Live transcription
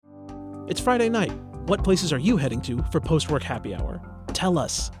It's Friday night. What places are you heading to for post-work happy hour? Tell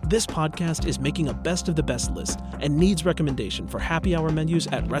us. This podcast is making a best of the best list and needs recommendation for happy hour menus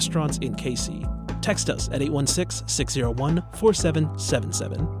at restaurants in KC. Text us at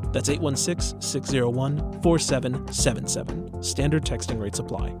 816-601-4777. That's 816-601-4777. Standard texting rates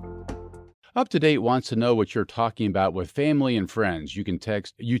apply. Up to Date wants to know what you're talking about with family and friends. You can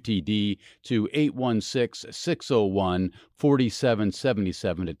text UTD to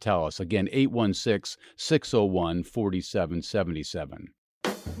 816-601-4777 to tell us. Again, 816-601-4777.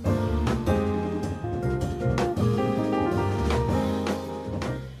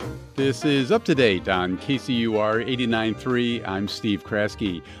 This is Up to Date on KCUR 89.3. I'm Steve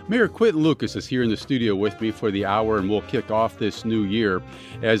Kraske. Mayor Quinton Lucas is here in the studio with me for the hour, and we'll kick off this new year.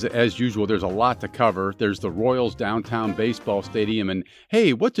 As usual, there's a lot to cover. There's the Royals downtown baseball stadium, and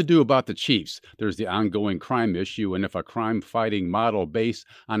hey, what to do about the Chiefs? There's the ongoing crime issue, and if a crime-fighting model based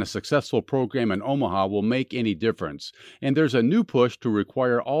on a successful program in Omaha will make any difference. And there's a new push to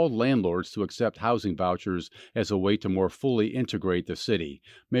require all landlords to accept housing vouchers as a way to more fully integrate the city.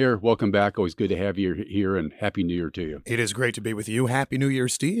 Mayor, welcome back. Always good to have you here, and Happy New Year to you. It is great to be with you. Happy New Year,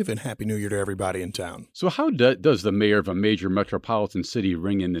 Steve, and Happy New Year to everybody in town. So how does the mayor of a major metropolitan city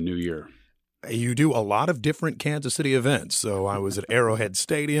ring in the new year? You do a lot of different Kansas City events. So I was at Arrowhead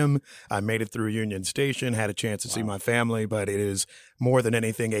Stadium. I made it through Union Station, had a chance to see my family, but it is more than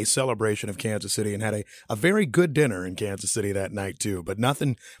anything a celebration of Kansas City, and had a very good dinner in Kansas City that night too, but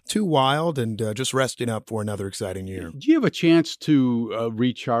nothing too wild, and just resting up for another exciting year. Do you have a chance to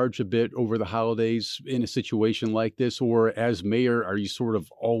recharge a bit over the holidays in a situation like this, or as mayor, are you sort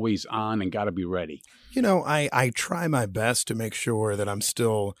of always on and got to be ready? You know, I try my best to make sure that I'm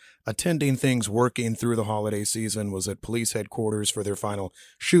still attending things, working through the holiday season. Was at police headquarters for their final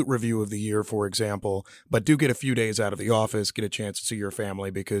shoot review of the year, for example, but do get a few days out of the office, get a chance to see your family,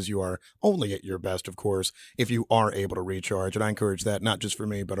 because you are only at your best, of course, if you are able to recharge. And I encourage that, not just for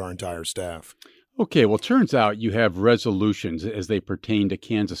me, but our entire staff. Okay, well, turns out you have resolutions as they pertain to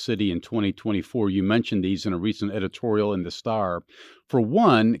Kansas City in 2024. You mentioned these in a recent editorial in the Star. For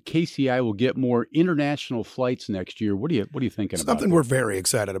one, KCI will get more international flights next year. What are you thinking about? Something we're very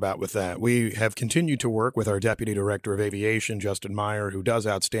excited about with that. We have continued to work with our Deputy Director of Aviation, Justin Meyer, who does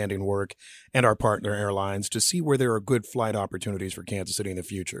outstanding work, and our partner airlines to see where there are good flight opportunities for Kansas City in the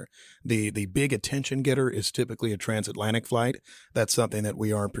future. The big attention getter is typically a transatlantic flight. That's something that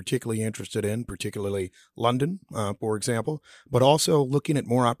we are particularly interested in, particularly London, for example, but also looking at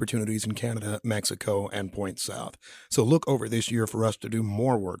more opportunities in Canada, Mexico, and points south. So look over this year for us to do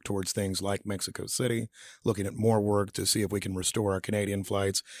more work towards things like Mexico City, looking at more work to see if we can restore our Canadian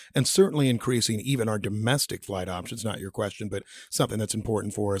flights, and certainly increasing even our domestic flight options, not your question, but something that's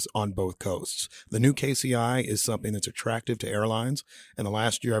important for us on both coasts. The new KCI is something that's attractive to airlines. And the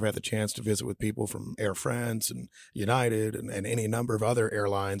last year I've had the chance to visit with people from Air France and United and any number of other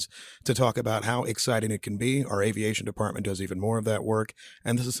airlines to talk about how exciting it can be. Our aviation department does even more of that work,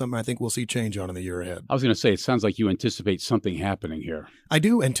 and this is something I think we'll see change on in the year ahead. I was going to say, it sounds like you anticipate something happening here. I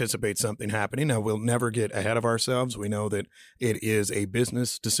do anticipate something happening. Now, we'll never get ahead of ourselves. We know that it is a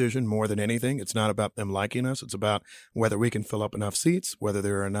business decision more than anything. It's not about them liking us. It's about whether we can fill up enough seats, whether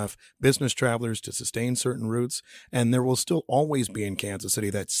there are enough business travelers to sustain certain routes. And there will still always be in Kansas City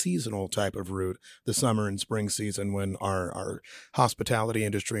that seasonal type of route, the summer and spring season, when our hospitality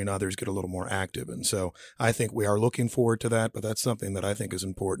industry and others get a little more active. And so I think we are looking forward to that, but that's something that I think is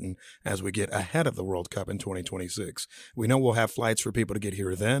important as we get ahead of the World Cup in 2026. We know we'll have flights for people to get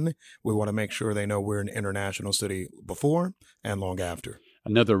here then. We want to make sure they know we're an international city before and long after.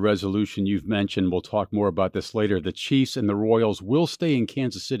 Another resolution you've mentioned, we'll talk more about this later. The Chiefs and the Royals will stay in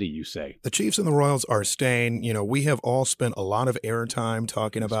Kansas City, you say. The Chiefs and the Royals are staying. You know, we have all spent a lot of airtime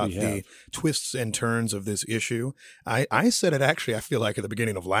talking about the twists and turns of this issue. I said it actually, I feel like at the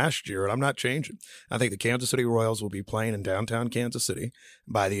beginning of last year, and I'm not changing. I think the Kansas City Royals will be playing in downtown Kansas City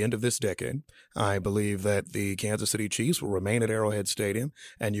by the end of this decade. I believe that the Kansas City Chiefs will remain at Arrowhead Stadium,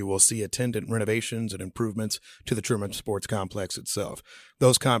 and you will see attendant renovations and improvements to the Truman Sports Complex itself.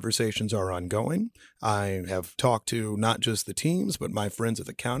 Those conversations are ongoing. I have talked to not just the teams, but my friends at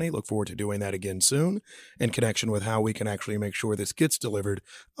the county. Look forward to doing that again soon in connection with how we can actually make sure this gets delivered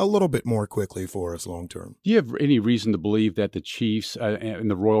a little bit more quickly for us long term. Do you have any reason to believe that the Chiefs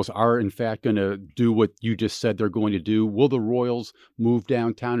and the Royals are, in fact, going to do what you just said they're going to do? Will the Royals move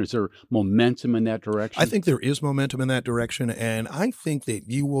downtown? Is there momentum in that direction? I think there is momentum in that direction, and I think that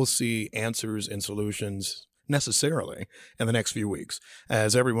you will see answers and solutions necessarily in the next few weeks.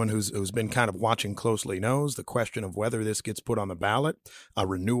 As everyone who's been kind of watching closely knows, the question of whether this gets put on the ballot, a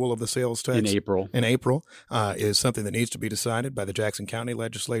renewal of the sales tax in April, is something that needs to be decided by the Jackson County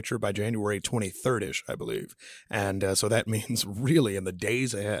Legislature by January 23rd-ish, I believe. And so that means really in the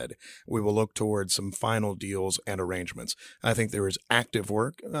days ahead, we will look towards some final deals and arrangements. I think there is active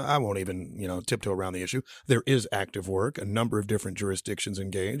work. I won't even, tiptoe around the issue. There is active work, a number of different jurisdictions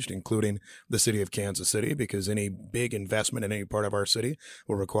engaged, including the city of Kansas City, because any big investment in any part of our city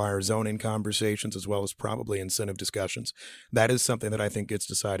will require zoning conversations as well as probably incentive discussions. That is something that I think gets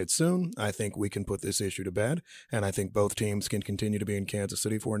decided soon. I think we can put this issue to bed, and I think both teams can continue to be in Kansas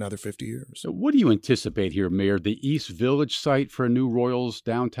City for another 50 years. So what do you anticipate here, Mayor? The East Village site for a new Royals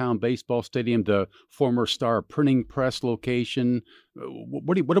downtown baseball stadium, the former Star printing press location.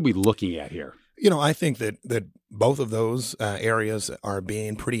 What are we looking at here? I think that both of those areas are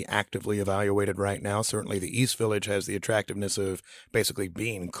being pretty actively evaluated right now. Certainly the East Village has the attractiveness of basically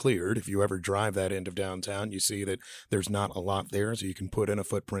being cleared. If you ever drive that end of downtown, you see that there's not a lot there, so you can put in a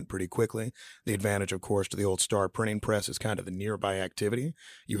footprint pretty quickly. The advantage, of course, to the old Star printing press is kind of the nearby activity.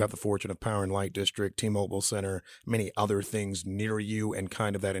 You have the fortune of Power and Light District, T-Mobile Center, many other things near you, and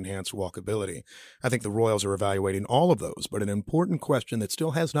kind of that enhanced walkability. I think the Royals are evaluating all of those, but an important question that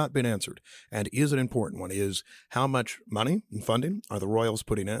still has not been answered, and is an important one, is how much money and funding are the Royals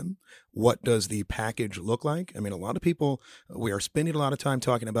putting in? What does the package look like? I mean, a lot of people, we are spending a lot of time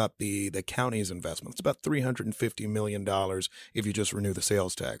talking about the county's investment. It's about $350 million if you just renew the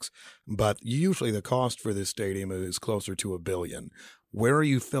sales tax. But usually the cost for this stadium is closer to $1 billion. Where are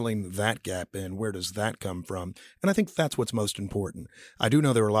you filling that gap in? Where does that come from? And I think that's what's most important. I do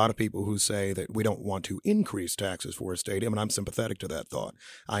know there are a lot of people who say that we don't want to increase taxes for a stadium, and I'm sympathetic to that thought.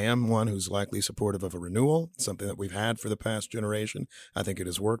 I am one who's likely supportive of a renewal, something that we've had for the past generation. I think it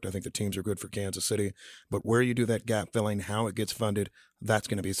has worked. I think the teams are good for Kansas City. But where you do that gap filling, how it gets funded, that's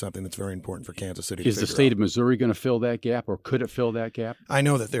going to be something that's very important for Kansas City. Is the state of Missouri going to fill that gap, or could it fill that gap? I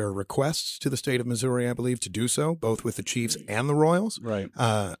know that there are requests to the state of Missouri, I believe, to do so, both with the Chiefs and the Royals. Right.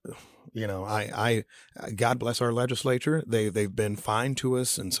 I God bless our legislature. They've been fine to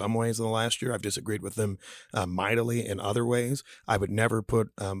us in some ways in the last year. I've disagreed with them mightily in other ways. I would never put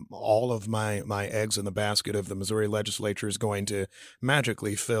all of my eggs in the basket of the Missouri legislature is going to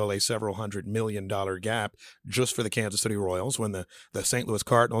magically fill a several $100 million gap just for the Kansas City Royals, when the St. Louis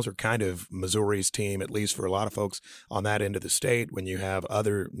Cardinals are kind of Missouri's team, at least for a lot of folks on that end of the state. When you have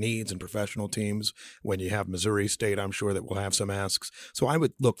other needs and professional teams, when you have Missouri State, I'm sure that we'll have some asks. So I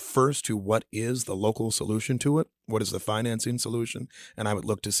would look first to what is the local solution to it, what is the financing solution, and I would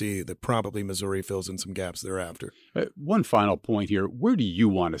look to see that probably Missouri fills in some gaps thereafter. One final point here: where do you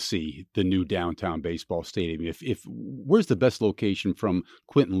want to see the new downtown baseball stadium? If where's the best location from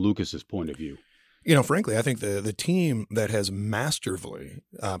Quinton Lucas's point of view? Frankly, I think the team that has masterfully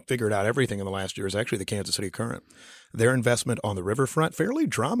figured out everything in the last year is actually the Kansas City Current. Their investment on the riverfront, fairly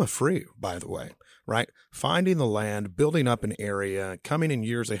drama-free, by the way, right? Finding the land, building up an area, coming in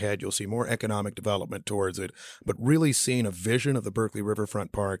years ahead, you'll see more economic development towards it, but really seeing a vision of the Berkeley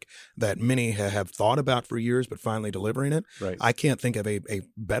Riverfront Park that many have thought about for years, but finally delivering it. Right. I can't think of a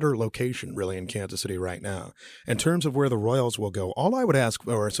better location, really, in Kansas City right now. In terms of where the Royals will go, all I would ask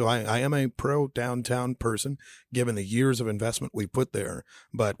for, so I am a pro-downtown person, given the years of investment we put there,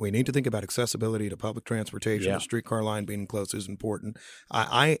 but we need to think about accessibility to public transportation. Yeah. The streetcar line being close is important.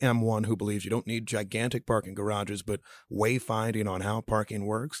 I am one who believes you don't need gigantic parking garages, but wayfinding on how parking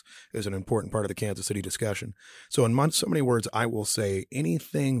works is an important part of the Kansas City discussion. So in so many words, I will say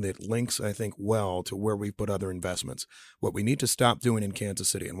anything that links, I think, well to where we put other investments. What we need to stop doing in Kansas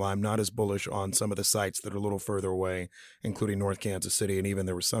City, and why I'm not as bullish on some of the sites that are a little further away, including North Kansas City, and even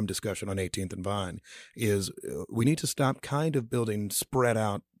there was some discussion on 18th and Vine, is we need to stop kind of building spread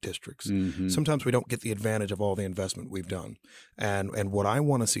out districts. Mm-hmm. Sometimes we don't get the advantage of all the investment we've done. And what I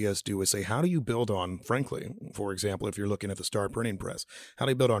want to see us do is say, how do you build on, frankly, for example, if you're looking at the Star Printing Press, how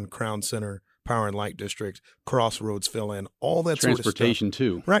do you build on Crown Center, Power and Light District, Crossroads fill-in, all that sort of stuff. Transportation,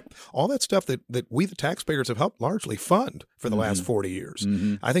 too. Right. All that stuff that we, the taxpayers, have helped largely fund for the last 40 years.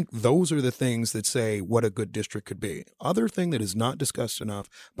 Mm-hmm. I think those are the things that say what a good district could be. Other thing that is not discussed enough,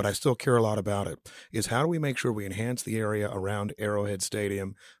 but I still care a lot about it, is how do we make sure we enhance the area around Arrowhead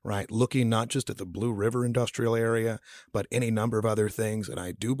Stadium, right? Looking not just at the Blue River industrial area, but any number of other things. And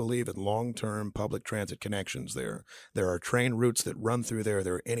I do believe in long-term public transit connections there. There are train routes that run through there.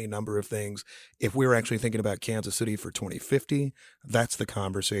 There are any number of things. if we're actually thinking about Kansas City for 2050, that's the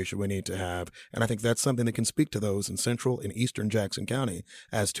conversation we need to have. And I think that's something that can speak to those in central and eastern Jackson County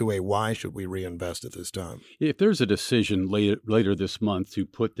as to why should we reinvest at this time. If there's a decision later this month to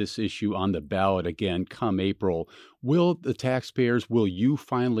put this issue on the ballot again come April, will the taxpayers, will you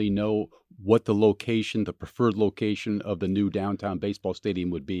finally know what the preferred location of the new downtown baseball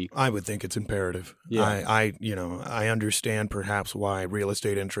stadium would be? I would think it's imperative. Yeah. I understand perhaps why real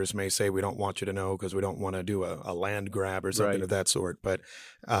estate interests may say we don't want you to know because we don't want to do a land grab or something Right. of that sort. But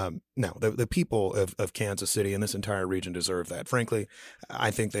no, the people of Kansas City and this entire region deserve that. Frankly, I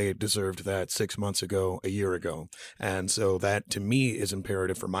think they deserved that 6 months ago, a year ago. And so that to me is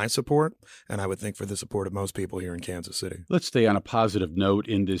imperative for my support. And I would think for the support of most people here in Kansas City. Let's stay on a positive note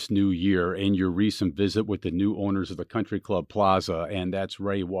in this new year and your recent visit with the new owners of the Country Club Plaza, and that's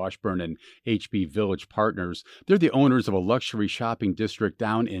Ray Washburn and HB Village Partners. They're the owners of a luxury shopping district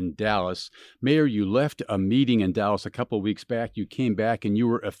down in Dallas. Mayor, you left a meeting in Dallas a couple of weeks back. You came back and you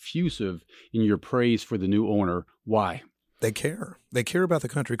were effusive in your praise for the new owner. Why? They care. They care about the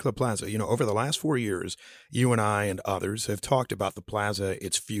Country Club Plaza. You know, over the last 4 years, you and I and others have talked about the plaza,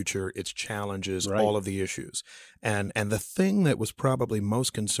 its future, its challenges, Right. all of the issues. And the thing that was probably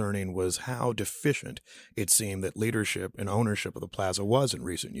most concerning was how deficient it seemed that leadership and ownership of the plaza was in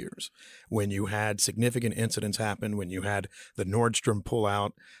recent years. When you had significant incidents happen, when you had the Nordstrom pull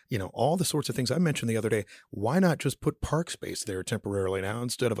out, you know, all the sorts of things I mentioned the other day, why not just put park space there temporarily now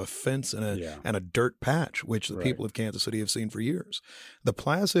instead of a fence and a dirt patch, which the Right. people of Kansas City have seen for years? The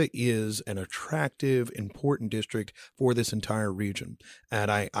plaza is an attractive, important district for this entire region.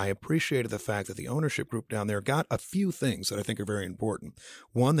 And I appreciated the fact that the ownership group down there got a few things that I think are very important.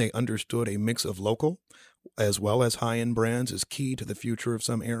 One, they understood a mix of local as well as high-end brands is key to the future of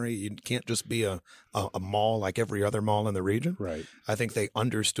some area. You can't just be a mall like every other mall in the region. Right. I think they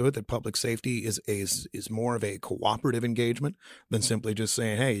understood that public safety is more of a cooperative engagement than simply just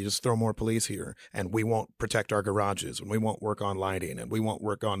saying, hey, you just throw more police here and we won't protect our garages and we won't work on lighting and we won't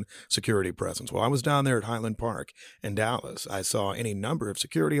work on security presence. Well, I was down there at Highland Park in Dallas. I saw any number of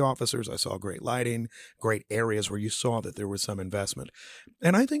security officers. I saw great lighting, great areas where you saw that there was some investment.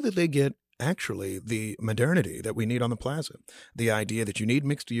 And I think that they get actually the modernity that we need on the plaza. The idea that you need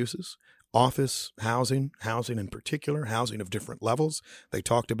mixed uses, office, housing in particular, housing of different levels. They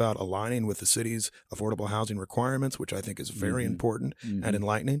talked about aligning with the city's affordable housing requirements, which I think is very important and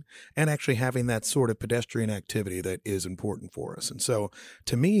enlightening, and actually having that sort of pedestrian activity that is important for us. And so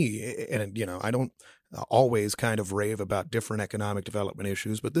to me, and you know, I don't always kind of rave about different economic development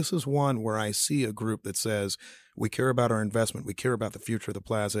issues, but this is one where I see a group that says we care about our investment, we care about the future of the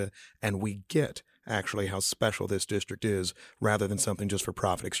plaza, and we get actually how special this district is rather than something just for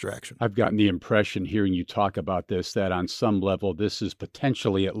profit extraction. I've gotten the impression hearing you talk about this that on some level this is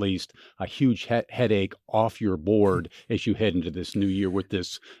potentially at least a huge headache off your board as you head into this new year with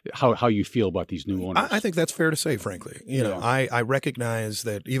this, how you feel about these new owners. I think that's fair to say, frankly. You know, I recognize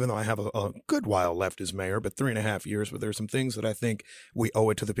that even though I have a good while left as mayor, but 3.5 years, but there are some things that I think we owe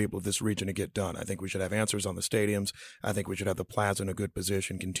it to the people of this region to get done. I think we should have answers on the stadiums. I think we should have the plaza in a good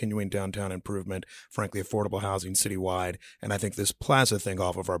position, continuing downtown improvement, frankly, affordable housing citywide. And I think this plaza thing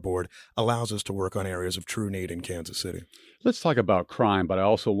off of our board allows us to work on areas of true need in Kansas City. Let's talk about crime, but I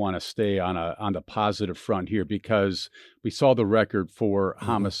also want to stay on the positive front here because we saw the record for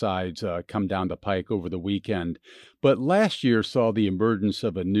homicides come down the pike over the weekend. But last year saw the emergence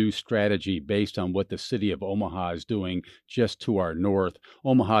of a new strategy based on what the city of Omaha is doing just to our north.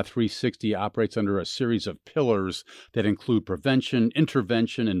 Omaha 360 operates under a series of pillars that include prevention,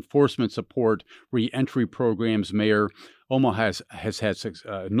 intervention, enforcement support, re-entry programs. Mayor, Omaha has had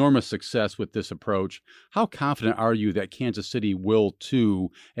enormous success with this approach. How confident are you that Kansas City will too,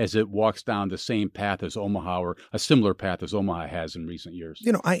 as it walks down the same path as Omaha or a similar path as Omaha has in recent years?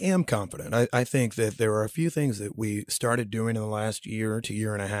 You know, I am confident. I think that there are a few things that we started doing in the last year to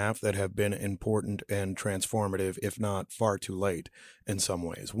year and a half that have been important and transformative, if not far too late in some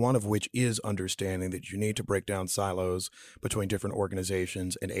ways. One of which is understanding that you need to break down silos between different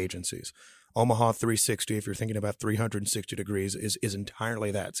organizations and agencies. Omaha 360, if you're thinking about 360 degrees, is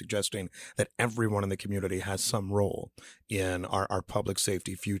entirely that, suggesting that everyone in the community has some role in our public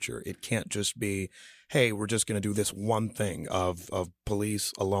safety future. It can't just be, hey, we're just going to do this one thing of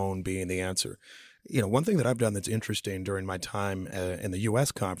police alone being the answer. One thing that I've done that's interesting during my time in the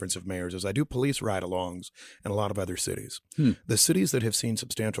U.S. Conference of Mayors is I do police ride-alongs in a lot of other cities. The cities that have seen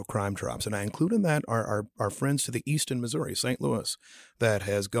substantial crime drops, and I include in that our friends to the east in Missouri, St. Louis, that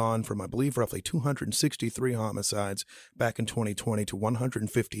has gone from, I believe, roughly 263 homicides back in 2020 to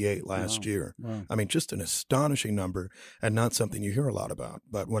 158 last year. Wow. I mean, just an astonishing number and not something you hear a lot about.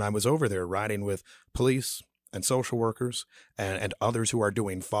 But when I was over there riding with police and social workers and others who are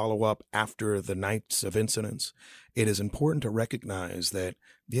doing follow-up after the nights of incidents, it is important to recognize that,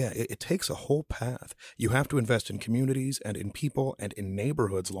 it takes a whole path. You have to invest in communities and in people and in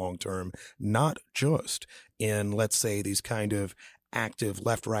neighborhoods long-term, not just in, let's say, these kind of active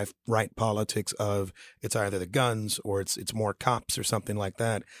left, right politics of it's either the guns or it's more cops or something like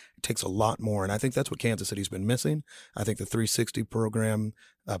that. It takes a lot more. And I think that's what Kansas City's been missing. I think the 360 program,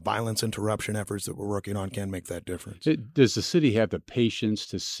 violence interruption efforts that we're working on can make that difference. Does the city have the patience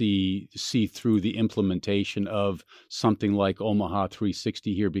to see through the implementation of something like Omaha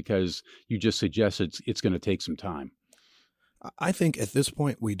 360 here? Because you just suggested it's going to take some time. I think at this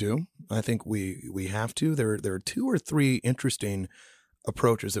point we do. I think we have to. There are two or three interesting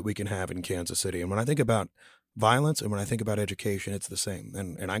approaches that we can have in Kansas City. And when I think about violence and when I think about education, it's the same.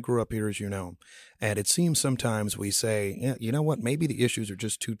 And I grew up here, as you know, and it seems sometimes we say, you know what, maybe the issues are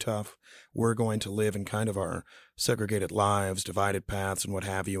just too tough. We're going to live in kind of our segregated lives, divided paths and what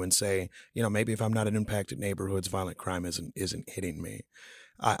have you, and say, maybe if I'm not in impacted neighborhoods, violent crime isn't hitting me.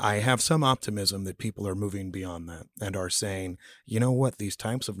 I have some optimism that people are moving beyond that and are saying, you know what, these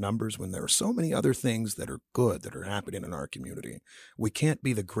types of numbers, when there are so many other things that are good that are happening in our community, we can't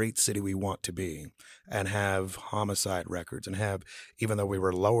be the great city we want to be and have homicide records and have, even though we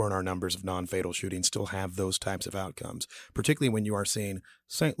were lower in our numbers of non-fatal shootings, still have those types of outcomes, particularly when you are seeing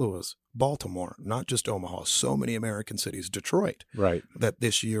St. Louis, Baltimore, not just Omaha, so many American cities, Detroit, right, that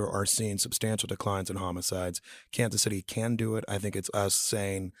this year are seeing substantial declines in homicides. Kansas City can do it. I think it's us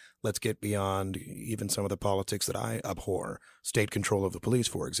saying, let's get beyond even some of the politics that I abhor, state control of the police,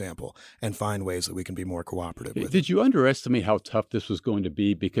 for example, and find ways that we can be more cooperative with. Did you underestimate how tough this was going to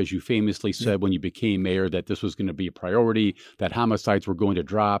be? Because you famously said when you became mayor that this was going to be a priority, that homicides were going to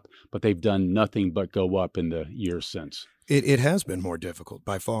drop, but they've done nothing but go up in the years since. It has been more difficult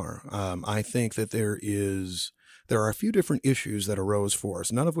by far. I think that there are a few different issues that arose for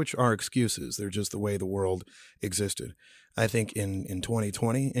us, none of which are excuses. They're just the way the world existed. I think in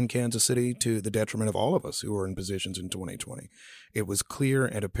 2020 in Kansas City, to the detriment of all of us who were in positions in 2020, it was clear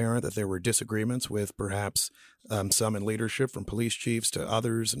and apparent that there were disagreements with perhaps some in leadership, from police chiefs to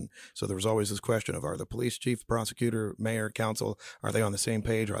others. And so there was always this question of, are the police chief, prosecutor, mayor, council, are they on the same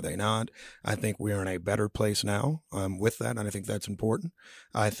page? Are they not? I think we are in a better place now with that, and I think that's important.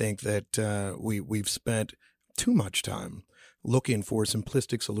 I think that we've spent too much time looking for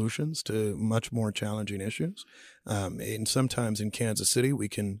simplistic solutions to much more challenging issues. And sometimes in Kansas City, we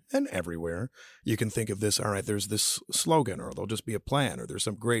can, and everywhere, you can think of this, all right, there's this slogan, or there'll just be a plan, or there's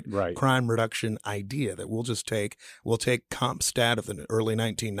some great crime reduction idea that we'll take comp stat of the early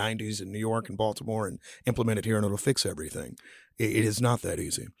 1990s in New York and Baltimore and implement it here and it'll fix everything. It is not that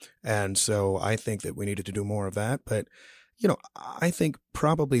easy. And so I think that we needed to do more of that. But, I think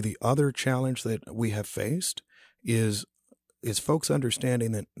probably the other challenge that we have faced is folks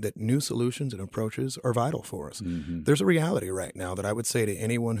understanding that new solutions and approaches are vital for us. Mm-hmm. There's a reality right now that I would say to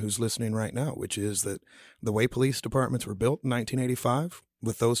anyone who's listening right now, which is that the way police departments were built in 1985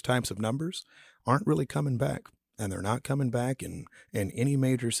 with those types of numbers aren't really coming back. And they're not coming back in any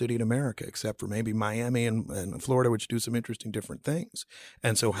major city in America, except for maybe Miami and Florida, which do some interesting different things.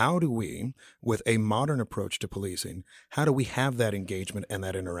 And so how do we, with a modern approach to policing, how do we have that engagement and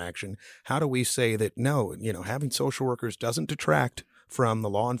that interaction? How do we say that, no, having social workers doesn't detract from the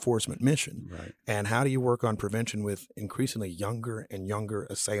law enforcement mission? Right. And how do you work on prevention with increasingly younger and younger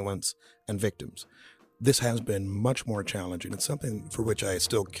assailants and victims? This has been much more challenging. It's something for which I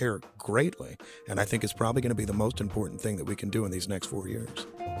still care greatly, and I think it's probably going to be the most important thing that we can do in these next 4 years.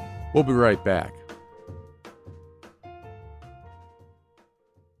 We'll be right back.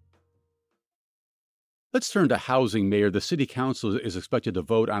 Let's turn to housing, Mayor. The City Council is expected to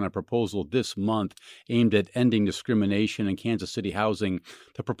vote on a proposal this month aimed at ending discrimination in Kansas City housing.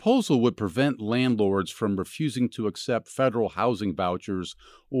 The proposal would prevent landlords from refusing to accept federal housing vouchers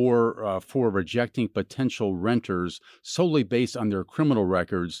or for rejecting potential renters solely based on their criminal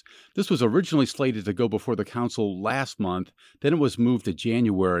records. This was originally slated to go before the council last month. Then it was moved to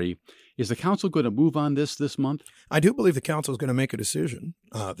January. Is the council going to move on this month? I do believe the council is going to make a decision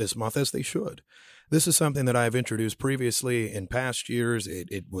this month, as they should. This is something that I've introduced previously in past years.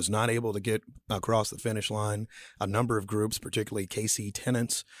 It was not able to get across the finish line. A number of groups, particularly KC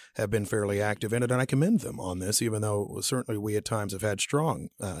tenants, have been fairly active in it, and I commend them on this, even though certainly we at times have had strong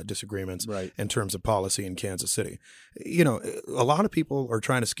disagreements in terms of policy in Kansas City. You know, a lot of people are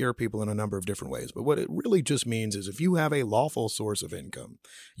trying to scare people in a number of different ways, but what it really just means is if you have a lawful source of income,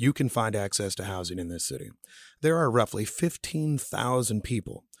 you can find access to housing in this city. There are roughly 15,000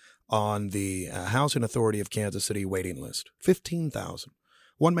 people on the Housing Authority of Kansas City waiting list. 15,000.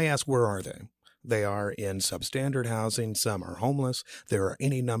 One may ask, where are they? They are in substandard housing. Some are homeless. There are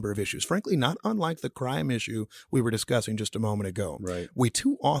any number of issues. Frankly, not unlike the crime issue we were discussing just a moment ago. Right. We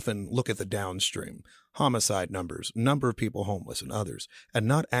too often look at the downstream, homicide numbers, number of people homeless and others, and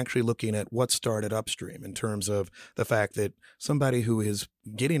not actually looking at what started upstream in terms of the fact that somebody who is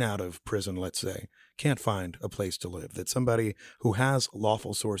getting out of prison, let's say, can't find a place to live, that somebody who has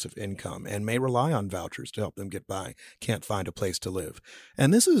lawful source of income and may rely on vouchers to help them get by can't find a place to live.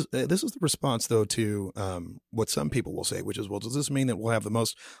 And this is the response, though, to what some people will say, which is, well, does this mean that we'll have the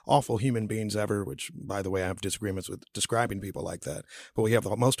most awful human beings ever? Which, by the way, I have disagreements with describing people like that. But we have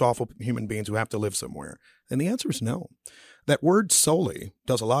the most awful human beings who have to live somewhere. And the answer is no. That word solely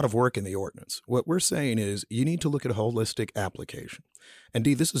does a lot of work in the ordinance. What we're saying is you need to look at a holistic application.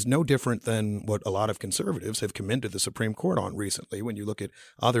 Indeed, this is no different than what a lot of conservatives have commended the Supreme Court on recently when you look at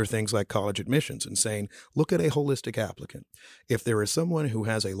other things like college admissions and saying, look at a holistic applicant. If there is someone who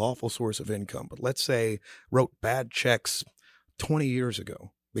has a lawful source of income, but let's say wrote bad checks 20 years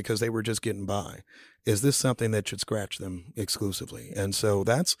ago because they were just getting by, is this something that should scratch them exclusively? And so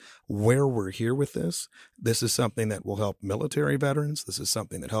that's where we're here with this. This is something that will help military veterans. This is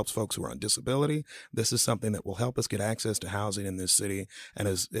something that helps folks who are on disability. This is something that will help us get access to housing in this city, and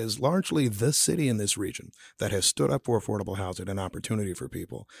is largely the city in this region that has stood up for affordable housing and opportunity for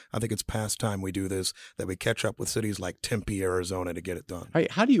people. I think it's past time we do this, that we catch up with cities like Tempe, Arizona to get it done.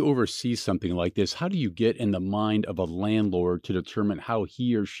 How do you oversee something like this? How do you get in the mind of a landlord to determine how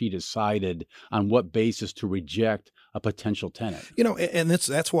he or she decided on what basis to reject a potential tenant? You know, and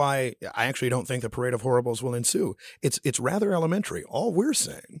that's why I actually don't think the parade of horribles will ensue. It's rather elementary. All we're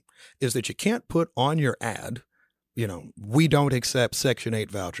saying is that you can't put on your ad, you know, we don't accept Section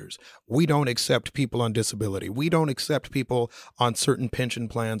 8 vouchers. We don't accept people on disability. We don't accept people on certain pension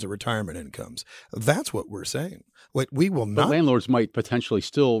plans or retirement incomes. That's what we're saying. We will not. But landlords might potentially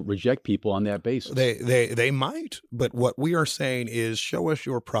still reject people on that basis. They might. But what we are saying is show us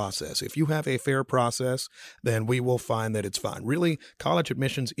your process. If you have a fair process, then we will find that it's fine. Really, college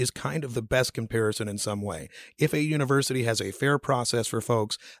admissions is kind of the best comparison in some way. If a university has a fair process for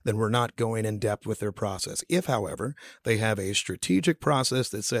folks, then we're not going in depth with their process. If, however, they have a strategic process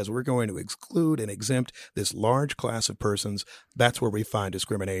that says we're going to exclude and exempt this large class of persons, that's where we find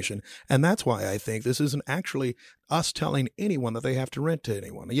discrimination. And that's why I think this isn't actually us telling anyone that they have to rent to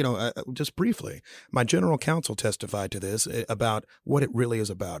anyone. You know, just briefly, my general counsel testified to this about what it really is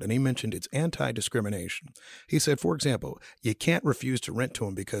about. And he mentioned it's anti-discrimination. He said, for example, you can't refuse to rent to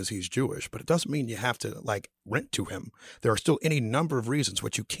him because he's Jewish, but it doesn't mean you have to rent to him. There are still any number of reasons.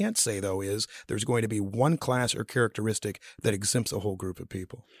 What you can't say, though, is there's going to be one class or characteristic that exempts a whole group of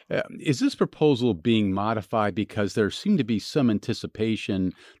people. Is this proposal being modified because there seemed to be some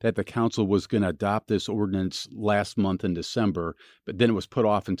anticipation that the council was going to adopt this ordinance last month in December, but then it was put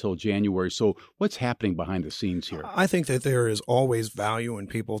off until January? So what's happening behind the scenes here? I think that there is always value in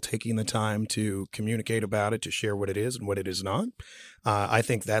people taking the time to communicate about it, to share what it is and what it is not. I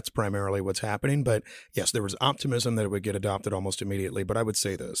think that's primarily what's happening. But yes, there was optimism that it would get adopted almost immediately. But I would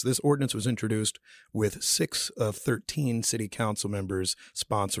say this ordinance was introduced with 6 of 13 city council members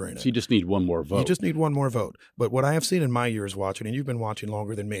sponsoring it. So you just need one more vote. You just need one more vote. But what I have seen in my years watching, and you've been watching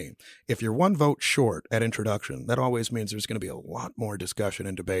longer than me, if you're one vote short at introduction, that always means there's going to be a lot more discussion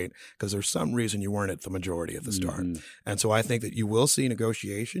and debate because there's some reason you weren't at the majority at the start. Mm-hmm. And so I think that you will see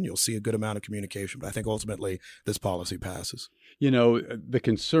negotiation. You'll see a good amount of communication. But I think ultimately this policy passes. You know, the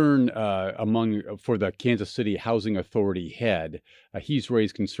concern for the Kansas City Housing Authority head, he's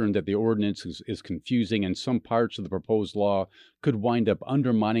raised concern that the ordinance is confusing and some parts of the proposed law could wind up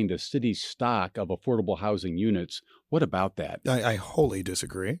undermining the city's stock of affordable housing units. What about that? I wholly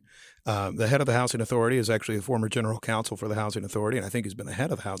disagree. The head of the Housing Authority is actually a former general counsel for the Housing Authority, and I think he's been the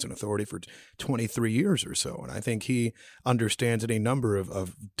head of the Housing Authority for 23 years or so. And I think he understands any number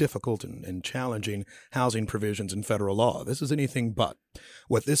of difficult and challenging housing provisions in federal law. This is anything but.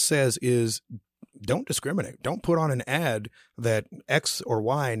 What this says is don't discriminate. Don't put on an ad that X or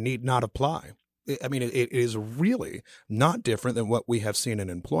Y need not apply. I mean, it is really not different than what we have seen in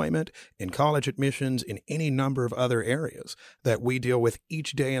employment, in college admissions, in any number of other areas that we deal with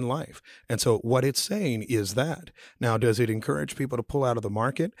each day in life. And so what it's saying is that. Now, does it encourage people to pull out of the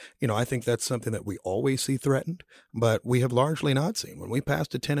market? I think that's something that we always see threatened, but we have largely not seen. When we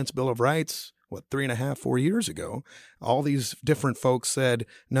passed a Tenants' Bill of Rights, 3.5, 4 years ago, all these different folks said,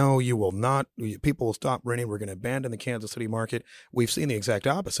 no, you will not, people will stop renting. We're going to abandon the Kansas City market. We've seen the exact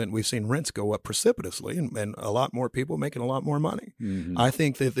opposite. We've seen rents go up precipitously and a lot more people making a lot more money. Mm-hmm. I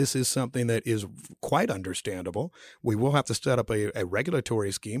think that this is something that is quite understandable. We will have to set up a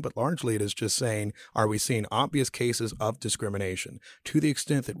regulatory scheme, but largely it is just saying, are we seeing obvious cases of discrimination? To the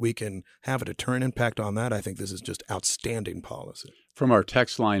extent that we can have a deterrent impact on that, I think this is just outstanding policy. From our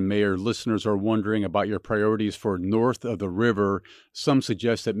text line, Mayor, listeners are wondering about your priorities for north of the river. Some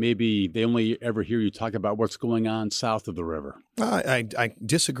suggest that maybe they only ever hear you talk about what's going on south of the river. I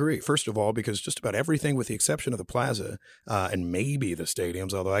disagree, first of all, because just about everything with the exception of the plaza and maybe the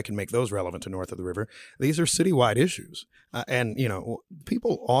stadiums, although I can make those relevant to north of the river, these are citywide issues. And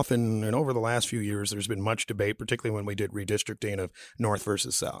people often, and over the last few years, there's been much debate, particularly when we did redistricting of north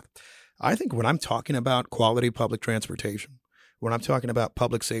versus south. I think when I'm talking about quality public transportation, when I'm talking about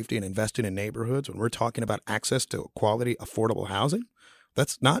public safety and investing in neighborhoods, when we're talking about access to quality, affordable housing,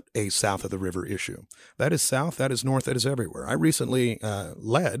 that's not a south of the river issue. That is south, that is north, that is everywhere. I recently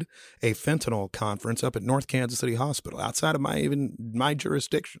led a fentanyl conference up at North Kansas City Hospital, outside of my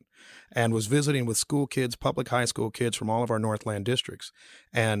jurisdiction, and was visiting with school kids, public high school kids from all of our Northland districts.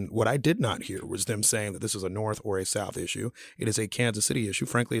 And what I did not hear was them saying that this is a north or a south issue. It is a Kansas City issue.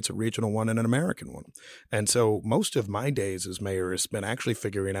 Frankly, it's a regional one and an American one. And so most of my days as mayor has been actually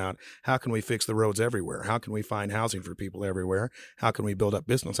figuring out, how can we fix the roads everywhere? How can we find housing for people everywhere? How can we build up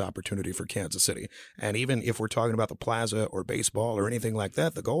business opportunity for Kansas City? And even if we're talking about the plaza or baseball or anything like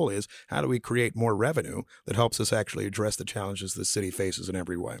that, the goal is, how do we create more revenue that helps us actually address the challenges the city faces in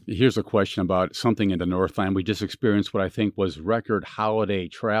every way? Here's a question about something in the Northland. We just experienced what I think was record holiday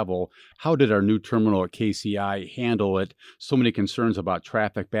travel. How did our new terminal at KCI handle it? So many concerns about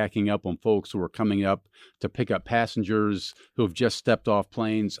traffic backing up on folks who were coming up to pick up passengers who have just stepped off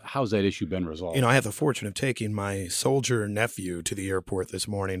planes. How's that issue been resolved? I had the fortune of taking my soldier nephew to the airport this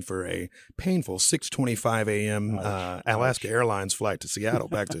morning for a painful 6:25 a.m. Alaska Airlines flight to Seattle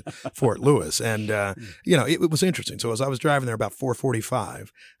back to Fort Lewis. And, it was interesting. So as I was driving there about 4:45,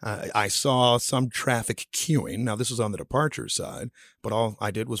 I saw some traffic queuing. Now, this was on the departure side, but all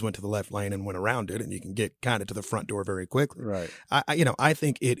I did was went to the left lane and went around it, and you can get kind of to the front door very quickly. Right. I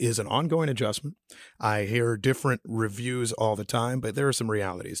think it is an ongoing adjustment. I hear different reviews all the time, but there are some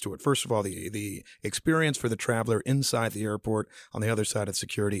realities to it. First of all, the experience for the traveler inside the airport on the other side of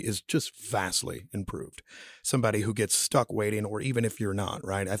security is just vastly improved. Somebody who gets stuck waiting, or even if you're not,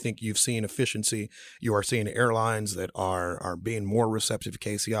 right? I think you've seen efficiency. You are seeing airlines that are being more receptive to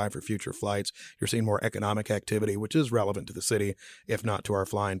KCI for future flights. You're seeing more economic activity, which is relevant to the city, if not to our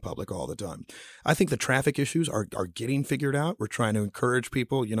flying public all the time. I think the traffic issues are getting figured out. We're trying to encourage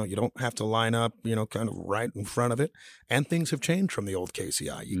people, you don't have to line up, kind of right in front of it. And things have changed from the old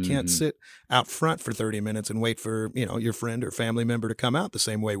KCI. You can't sit out front for 30 minutes and wait for, your friend or family member to come out the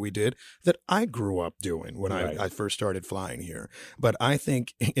same way we did that I grew up doing when I first started flying here. But I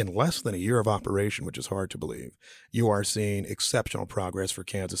think in less than a year of operation, which is hard to believe, you are seeing exceptional progress for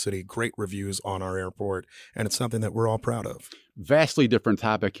Kansas City, great reviews on our airport, and it's something that we're all proud of. Vastly different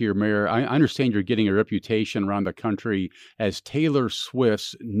topic here, Mayor. I understand you're getting a reputation around the country as Taylor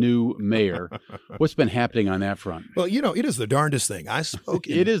Swift's new mayor. What's been happening on that front? Well, it is the darndest thing.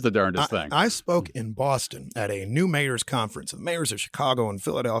 It is the darndest thing. I spoke in Boston at a new mayor's conference. The mayors of Chicago and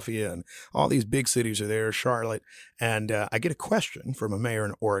Philadelphia and all these big cities are there, Charlotte. And I get a question from a mayor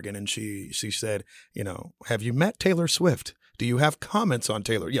in Oregon, and she said, have you met Taylor Swift? Do you have comments on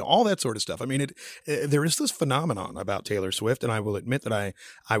Taylor? All that sort of stuff. I mean, there is this phenomenon about Taylor Swift, and I will admit that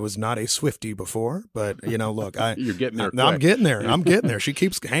I was not a Swiftie before, but look, you're getting there. I'm getting there. I'm getting there. She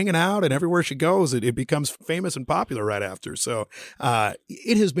keeps hanging out, and everywhere she goes, it becomes famous and popular right after. So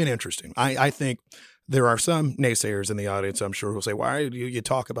it has been interesting. I think there are some naysayers in the audience, I'm sure, who'll say, why do you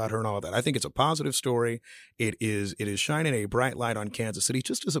talk about her and all of that? I think it's a positive story. It is shining a bright light on Kansas City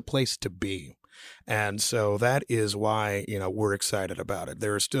just as a place to be. And so that is why, we're excited about it.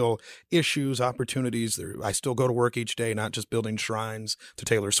 There are still issues, opportunities. I still go to work each day, not just building shrines to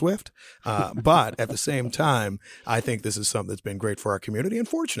Taylor Swift. But at the same time, I think this is something that's been great for our community. And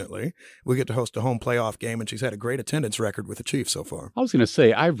fortunately, we get to host a home playoff game, and she's had a great attendance record with the Chiefs so far. I was going to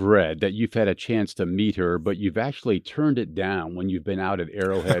say, I've read that you've had a chance to meet her, but you've actually turned it down when you've been out at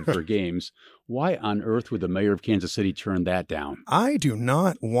Arrowhead for games. Why on earth would the mayor of Kansas City turn that down? I do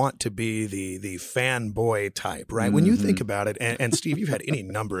not want to be the fanboy type, right? When you think about it, and Steve, you've had any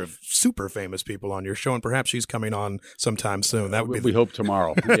number of super famous people on your show, and perhaps she's coming on sometime soon. That would be we hope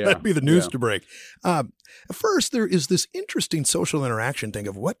tomorrow. Yeah. That'd be the news to break. First, there is this interesting social interaction thing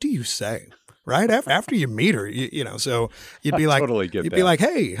of what do you say? Right after you meet her, so you'd be like, totally get you'd that. be like,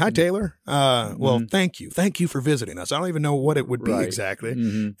 "Hey, hi Taylor. Well, thank you for visiting us." I don't even know what it would be exactly.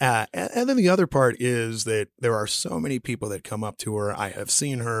 And then the other part is that there are so many people that come up to her. I have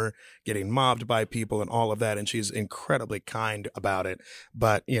seen her getting mobbed by people and all of that, and she's incredibly kind about it.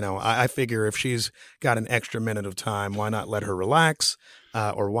 But I figure if she's got an extra minute of time, why not let her relax?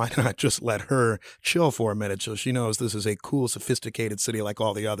 Or why not just let her chill for a minute so she knows this is a cool, sophisticated city like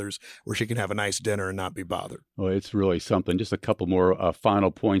all the others where she can have a nice dinner and not be bothered. Well, it's really something. Just a couple more final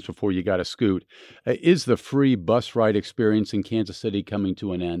points before you got to scoot. Is the free bus ride experience in Kansas City coming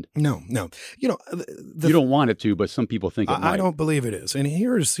to an end? No. You don't want it to, but some people think it might. I don't believe it is. And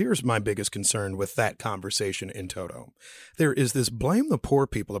here's my biggest concern with that conversation in toto. There is this blame the poor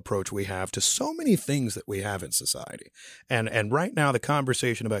people approach we have to so many things that we have in society. And right now the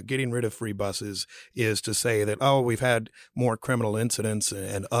conversation about getting rid of free buses is to say that, we've had more criminal incidents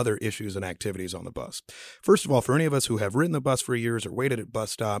and other issues and activities on the bus. First of all, for any of us who have ridden the bus for years or waited at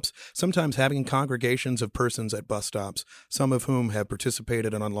bus stops, sometimes having congregations of persons at bus stops, some of whom have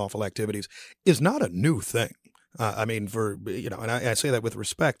participated in unlawful activities, is not a new thing. And I say that with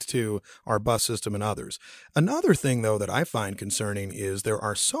respect to our bus system and others. Another thing, though, that I find concerning is there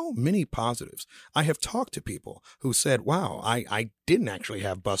are so many positives. I have talked to people who said, wow, I didn't actually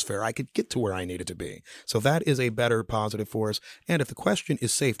have bus fare. I could get to where I needed to be. So that is a better positive for us. And if the question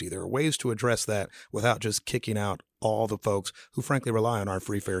is safety, there are ways to address that without just kicking out all the folks who frankly rely on our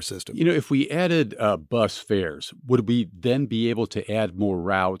free fare system. If we added bus fares, would we then be able to add more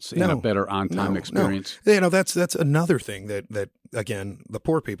routes and a better on-time experience? No. That's another thing that again, the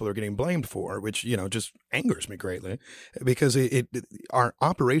poor people are getting blamed for, which, just angers me greatly because our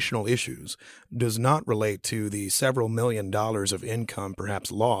operational issues does not relate to the several $1 million of income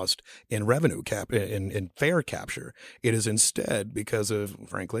perhaps lost in revenue in fare capture. It is instead because of,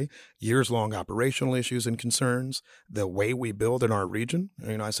 frankly, years-long operational issues and concerns, the way we build in our region.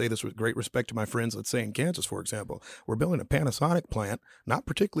 I say this with great respect to my friends, let's say in Kansas, for example. We're building a Panasonic plant not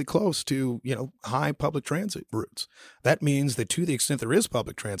particularly close to, high public transit routes. That means that to the extent there is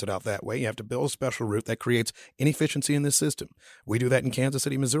public transit out that way, you have to build a special route that creates inefficiency in this system. We do that in Kansas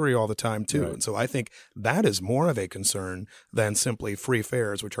City, Missouri all the time, too. Right. And so I think that is more of a concern than simply free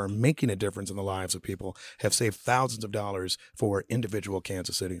fares, which are making a difference in the lives of people, have saved thousands of dollars for individual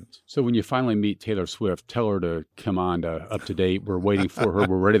Kansas Cityans. So when you finally meet Taylor Swift, tell her to come on Up to Date. We're waiting for her.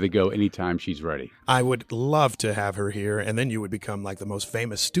 We're ready to go anytime she's ready. I would love to have her here, and then you would become like the most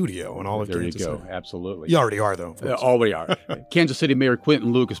famous studio in all of Kansas City. There you go. Absolutely. You already are, though. Already are. Kansas City Mayor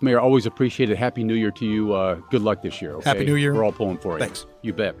Quinton Lucas. Mayor, always appreciate it. Happy New Year to you. Good luck this year. Okay? Happy New Year. We're all pulling for you. Thanks.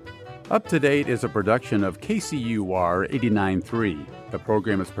 You bet. Up to Date is a production of KCUR 89.3. The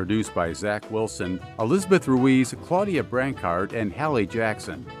program is produced by Zach Wilson, Elizabeth Ruiz, Claudia Brancard, and Hallie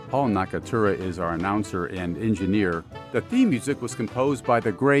Jackson. Paul Nakatura is our announcer and engineer. The theme music was composed by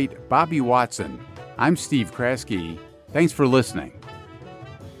the great Bobby Watson. I'm Steve Kraske. Thanks for listening.